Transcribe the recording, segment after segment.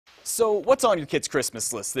So what's on your kids'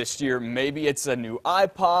 Christmas list this year? Maybe it's a new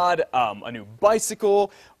iPod, a new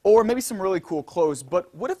bicycle, or maybe some really cool clothes.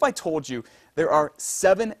 But what if I told you there are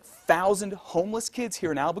 7,000 homeless kids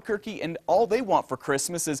here in Albuquerque, and all they want for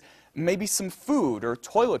Christmas is maybe some food or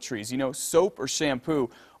toiletries, soap or shampoo.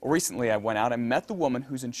 Well, recently I went out and met the woman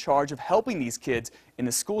who's in charge of helping these kids in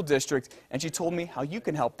the school district, and she told me how you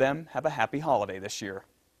can help them have a happy holiday this year.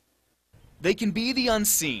 They can be the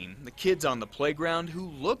unseen, the kids on the playground who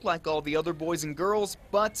look like all the other boys and girls,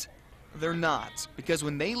 but they're not, because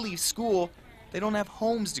when they leave school, they don't have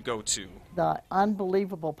homes to go to. The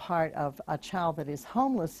unbelievable part of a child that is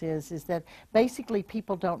homeless is that basically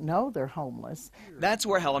people don't know they're homeless. That's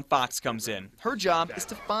where Helen Fox comes in. Her job is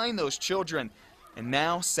to find those children, and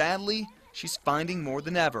now, sadly, she's finding more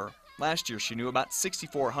than ever. Last year, she knew about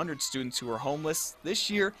 6,400 students who were homeless. This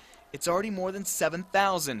year, it's already more than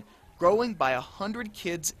 7,000. Growing by 100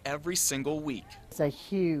 kids every single week. It's a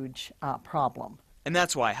huge problem. And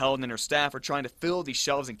that's why Helen and her staff are trying to fill these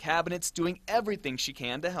shelves and cabinets, doing everything she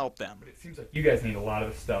can to help them. But it seems like you guys need a lot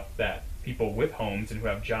of the stuff that people with homes and who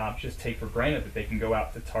have jobs just take for granted that they can go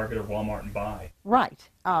out to Target or Walmart and buy. Right.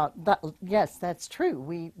 Yes, that's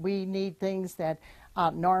true. We need things that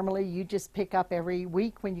normally you just pick up every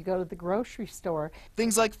week when you go to the grocery store.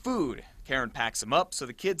 Things like food. Karen packs them up so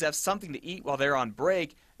the kids have something to eat while they're on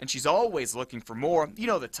break, and she's always looking for more. You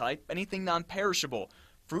know the type, anything non-perishable.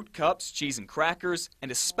 Fruit cups, cheese and crackers, and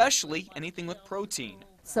especially anything with protein.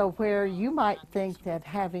 So where you might think that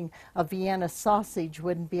having a Vienna sausage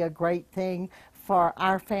wouldn't be a great thing, for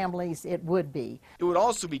our families it would be. It would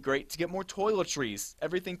also be great to get more toiletries,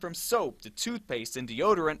 everything from soap to toothpaste and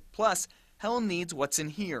deodorant, plus Helen needs what's in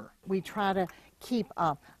here. We try to keep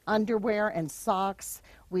underwear and socks.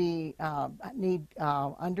 We need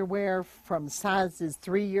underwear from sizes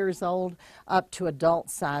 3 years old up to adult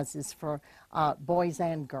sizes for boys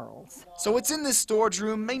and girls. So what's in this storage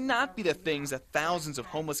room may not be the things that thousands of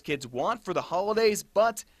homeless kids want for the holidays,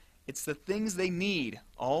 but it's the things they need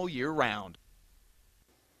all year round.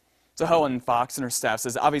 So Helen Fox and her staff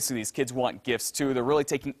says obviously these kids want gifts too. They're really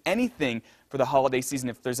taking anything for the holiday season.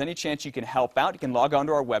 If there's any chance you can help out, you can log on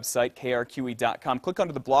to our website, krqe.com. Click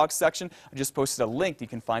onto the blog section. I just posted a link. You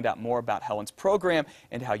can find out more about Helen's program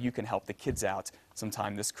and how you can help the kids out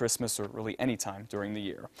sometime this Christmas or really any time during the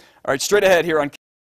year. All right, straight ahead here on